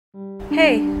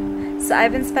Hey, so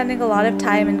I've been spending a lot of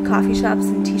time in coffee shops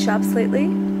and tea shops lately.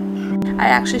 I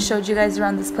actually showed you guys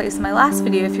around this place in my last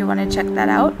video if you want to check that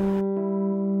out.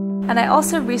 And I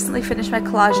also recently finished my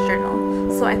collage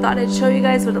journal, so I thought I'd show you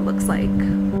guys what it looks like.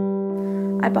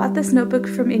 I bought this notebook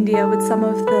from India with some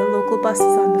of the local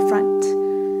buses on the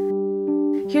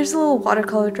front. Here's a little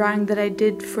watercolor drawing that I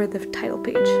did for the title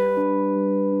page.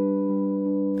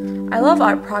 I love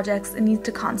art projects and need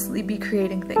to constantly be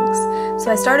creating things, so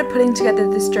I started putting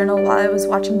together this journal while I was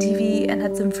watching TV and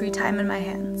had some free time in my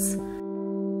hands.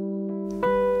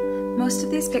 Most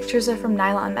of these pictures are from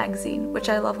Nylon magazine, which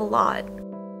I love a lot.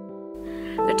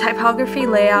 Their typography,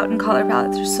 layout, and color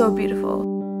palettes are so beautiful.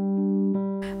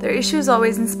 Their issues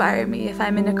always inspire me if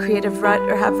I'm in a creative rut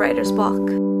or have writer's block.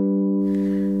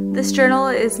 This journal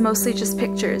is mostly just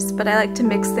pictures, but I like to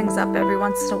mix things up every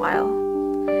once in a while.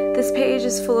 This page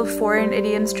is full of foreign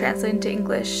idioms translated to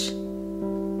English,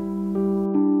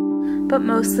 but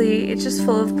mostly it's just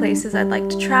full of places I'd like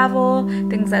to travel,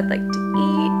 things I'd like to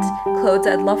eat, clothes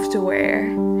I'd love to wear,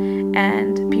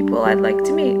 and people I'd like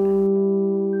to meet.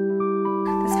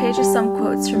 This page is some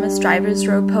quotes from a Strivers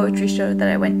Row poetry show that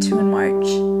I went to in March.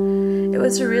 It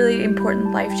was a really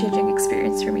important, life-changing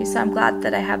experience for me, so I'm glad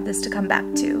that I have this to come back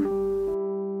to.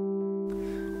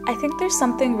 I think there's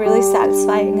something really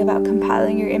satisfying about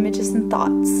compiling your images and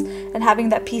thoughts and having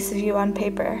that piece of you on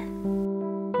paper.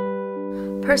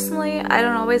 Personally, I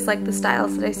don't always like the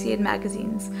styles that I see in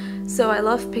magazines, so I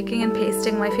love picking and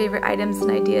pasting my favorite items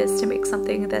and ideas to make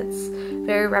something that's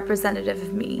very representative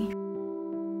of me.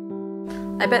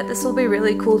 I bet this will be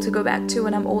really cool to go back to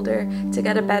when I'm older to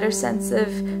get a better sense of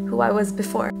who I was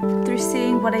before through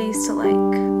seeing what I used to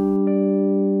like.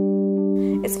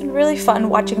 It's been really fun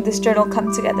watching this journal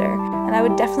come together, and I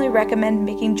would definitely recommend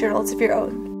making journals of your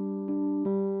own.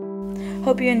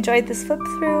 Hope you enjoyed this flip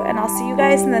through, and I'll see you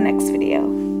guys in the next video.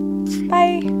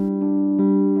 Bye!